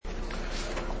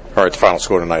All right, the final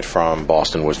score tonight from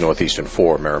Boston was Northeastern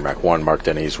 4, Merrimack 1. Mark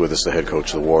Denny is with us, the head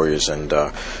coach of the Warriors. And,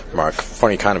 Mark,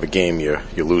 funny kind of a game. You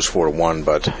lose 4-1,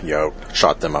 but you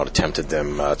shot them out, attempted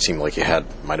them. It seemed like you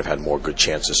might have had more good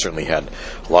chances. Certainly had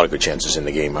a lot of good chances in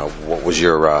the game. What was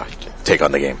your take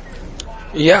on the game?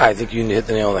 Yeah, I think you hit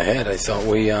the nail on the head. I thought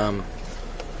we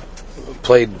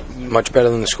played much better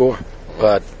than the score.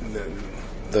 But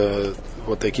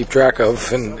what they keep track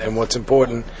of and what's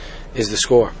important is the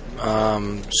score.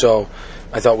 So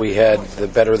I thought we had the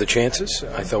better of the chances.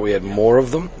 I thought we had more of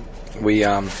them. We've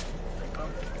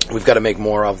got to make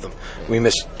more of them. We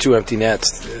missed 2 empty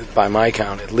nets, by my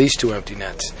count, at least 2 empty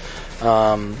nets.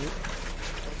 And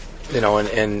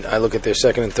I look at their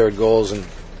second and third goals and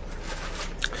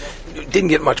didn't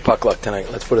get much puck luck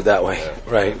tonight. Let's put it that way,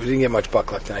 right? We didn't get much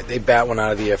puck luck tonight. They bat one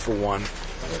out of the air for one.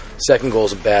 Second goal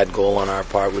is a bad goal on our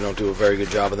part. We don't do a very good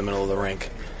job in the middle of the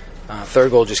rink. Third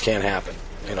goal just can't happen.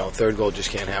 Third goal just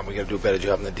can't happen. We got to do a better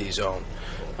job in the D zone.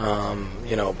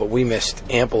 But we missed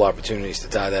ample opportunities to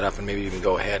tie that up and maybe even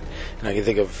go ahead. And I can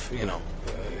think of,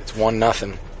 it's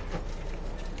 1-0.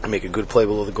 I make a good play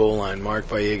below the goal line. Mark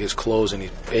Vallega's closing.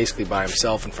 He's basically by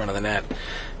himself in front of the net.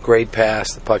 Great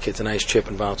pass. The puck hits a nice chip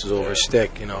and bounces over his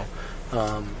stick.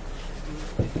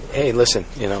 Hey, listen.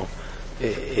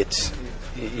 It's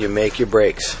you make your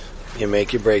breaks. You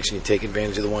make your breaks and you take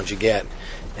advantage of the ones you get.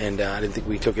 And I didn't think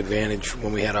we took advantage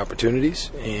when we had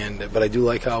opportunities. But I do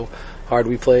like how hard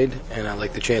we played, and I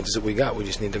like the chances that we got. We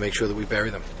just need to make sure that we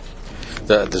bury them.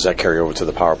 Does that carry over to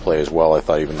the power play as well? I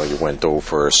thought even though you went 0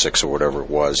 for 6 or whatever it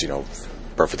was,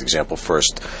 perfect example,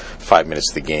 first 5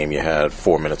 minutes of the game, you had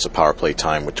 4 minutes of power play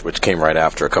time, which came right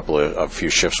after a few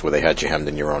shifts where they had you hemmed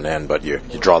in your own end. But you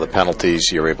draw the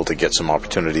penalties, you're able to get some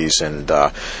opportunities, and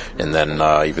then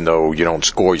even though you don't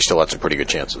score, you still had some pretty good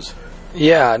chances.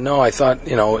 Yeah, no, I thought,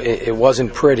 it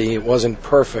wasn't pretty, it wasn't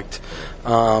perfect,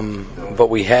 but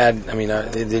we had,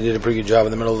 they did a pretty good job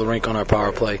in the middle of the rink on our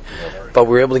power play, but we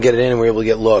were able to get it in and we were able to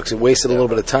get looks. It wasted a little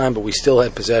bit of time, but we still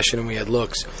had possession and we had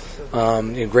looks.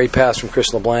 Great pass from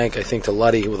Chris LeBlanc, I think, to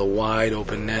Luddy with a wide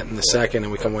open net in the second,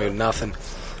 and we come away with nothing.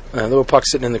 There were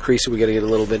pucks sitting in the crease that we got to get a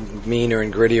little bit meaner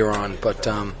and grittier on, but,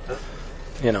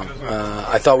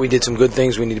 I thought we did some good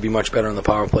things. We need to be much better on the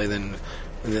power play than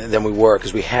we were,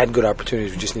 because we had good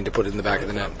opportunities. We just need to put it in the back of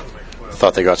the net. I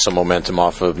thought they got some momentum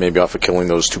off of killing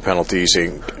those 2 penalties.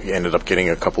 They ended up getting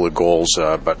a couple of goals,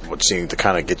 but what seemed to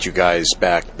kind of get you guys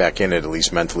back in it, at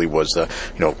least mentally, was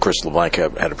Chris LeBlanc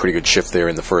had a pretty good shift there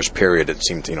in the first period. It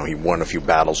seemed he won a few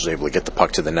battles, was able to get the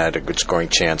puck to the net, a good scoring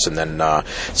chance, and then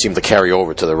seemed to carry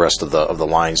over to the rest of the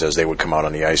lines as they would come out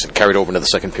on the ice, and carried over into the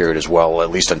second period as well,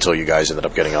 at least until you guys ended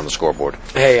up getting on the scoreboard.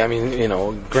 Hey,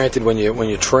 granted, when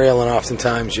you're trailing,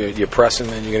 oftentimes you're pressing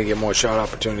and you're going to get more shot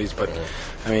opportunities, but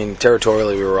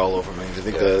territorially, we were all over things. I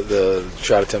think the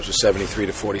shot attempts were 73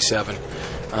 to 47.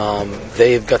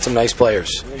 They've got some nice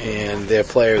players, and their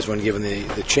players, when given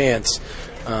the chance,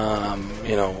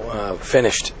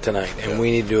 finished tonight. And we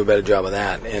need to do a better job of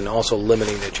that, and also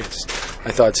limiting their chances.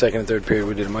 I thought second and third period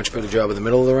we did a much better job in the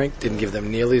middle of the rink. Didn't give them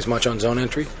nearly as much on zone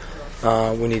entry.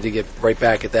 We need to get right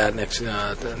back at that next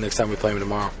time we play them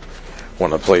tomorrow.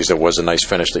 One of the plays that was a nice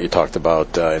finish that you talked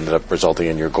about ended up resulting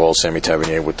in your goal, Sammy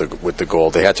Tavernier with the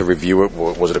goal. They had to review it.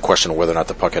 Was it a question of whether or not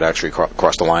the puck had actually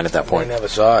crossed the line at that point? They never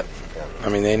saw it.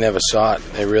 They never saw it.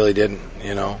 They really didn't,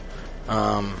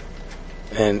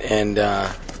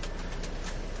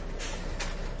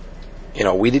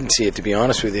 we didn't see it, to be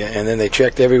honest with you. And then they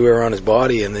checked everywhere on his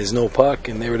body, and there's no puck,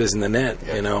 and there it is in the net,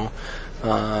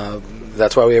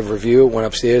 That's why we have a review. Went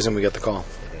upstairs, and we got the call.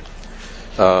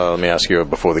 Let me ask you,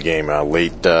 before the game,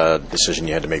 late decision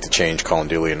you had to make the change. Colin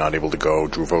Delia not able to go.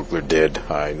 Drew Vogler did.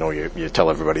 I know you tell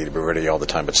everybody to be ready all the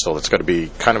time, but still, it's got to be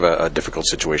kind of a difficult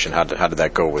situation. How did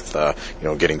that go with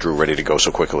getting Drew ready to go so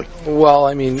quickly?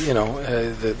 Well,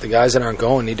 the guys that aren't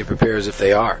going need to prepare as if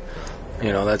they are.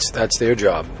 That's their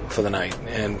job for the night,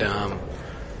 and I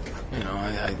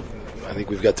think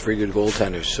we've got 3 good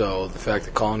goaltenders. So the fact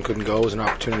that Colin couldn't go was an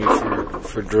opportunity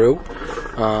for Drew,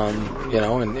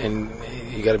 and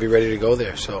you got to be ready to go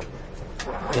there. So,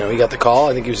 he got the call.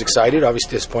 I think he was excited.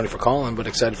 Obviously disappointed for Colin, but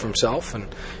excited for himself, and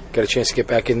got a chance to get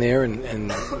back in there and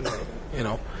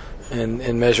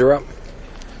measure up.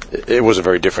 It was a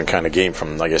very different kind of game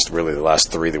from, I guess, really the last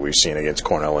 3 that we've seen against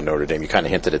Cornell and Notre Dame. You kind of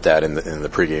hinted at that in the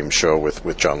pregame show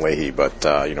with John Leahy, but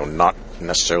not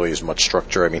necessarily as much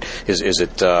structure. Is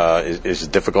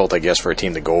it difficult, I guess, for a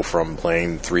team to go from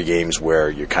playing 3 games where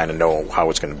you kind of know how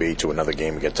it's going to be to another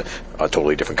game against a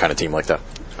totally different kind of team like that?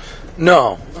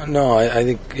 No. I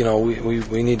think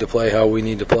we need to play how we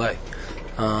need to play.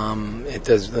 It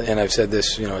does, and I've said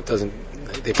this. It doesn't.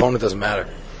 The opponent doesn't matter.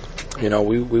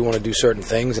 we want to do certain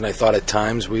things, and I thought at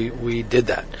times we did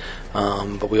that.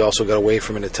 But we also got away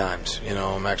from it at times.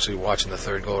 I'm actually watching the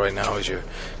third goal right now as you're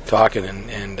talking,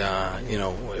 and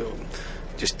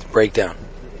just breakdown.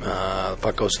 The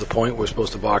puck goes to the point. We're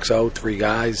supposed to box out 3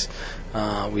 guys.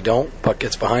 We don't. Puck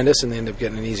gets behind us, and they end up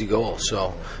getting an easy goal.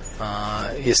 So,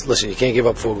 listen, you can't give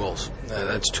up 4 goals.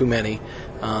 That's too many.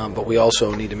 But we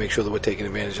also need to make sure that we're taking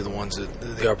advantage of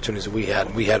the opportunities that we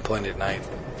had. We had plenty tonight.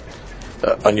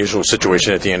 Unusual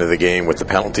situation at the end of the game with the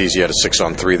penalties. You had a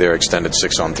 6-on-3 there, extended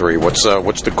 6-on-3.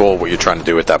 What's the goal? What you're trying to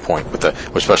do at that point,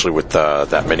 especially with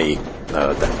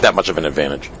that much of an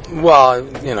advantage? Well,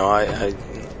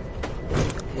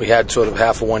 we had sort of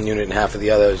half of one unit and half of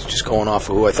the other. It was just going off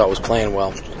of who I thought was playing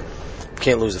well.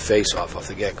 Can't lose the face-off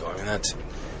the get-go.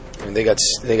 They got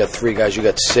 3 guys. You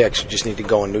got 6. You just need to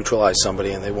go and neutralize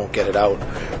somebody, and they won't get it out.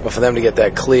 But for them to get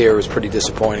that clear was pretty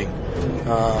disappointing.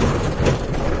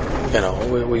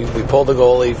 We pulled the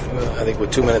goalie, I think,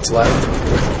 with 2 minutes left.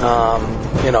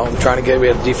 We had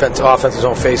a offensive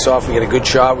zone face-off. We get a good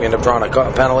shot. We end up drawing a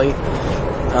penalty.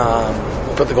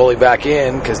 We put the goalie back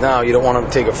in because now you don't want him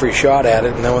to take a free shot at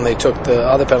it. And then when they took the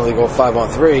other penalty, go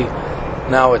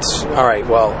 5-on-3, now it's, all right,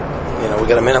 well, we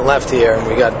got a minute left here, and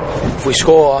if we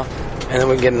score, and then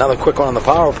we get another quick one on the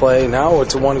power play, now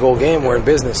it's a 1-goal game. We're in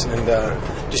business, and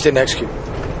just didn't execute.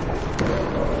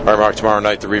 All right, Mark, tomorrow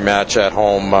night, the rematch at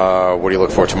home. What do you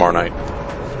look for tomorrow night?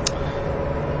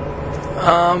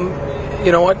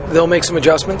 You know what? They'll make some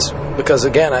adjustments because,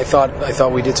 again, I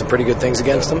thought we did some pretty good things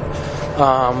against them.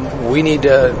 We need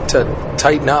to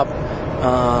tighten up.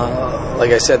 Like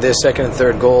I said, their second and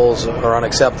third goals are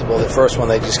unacceptable. The first one,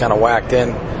 they just kind of whacked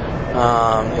in.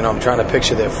 I'm trying to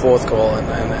picture their fourth goal,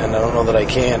 and I don't know that I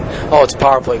can. Oh, it's a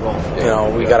power play goal.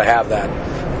 We got to have that.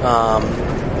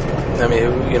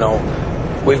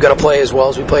 We've got to play as well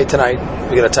as we played tonight.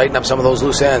 We've got to tighten up some of those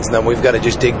loose ends, and then we've got to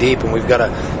just dig deep, and we've got to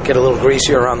get a little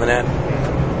greasier around the net.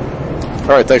 All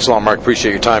right, thanks a lot, Mark.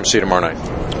 Appreciate your time. See you tomorrow night.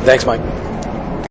 Thanks, Mike.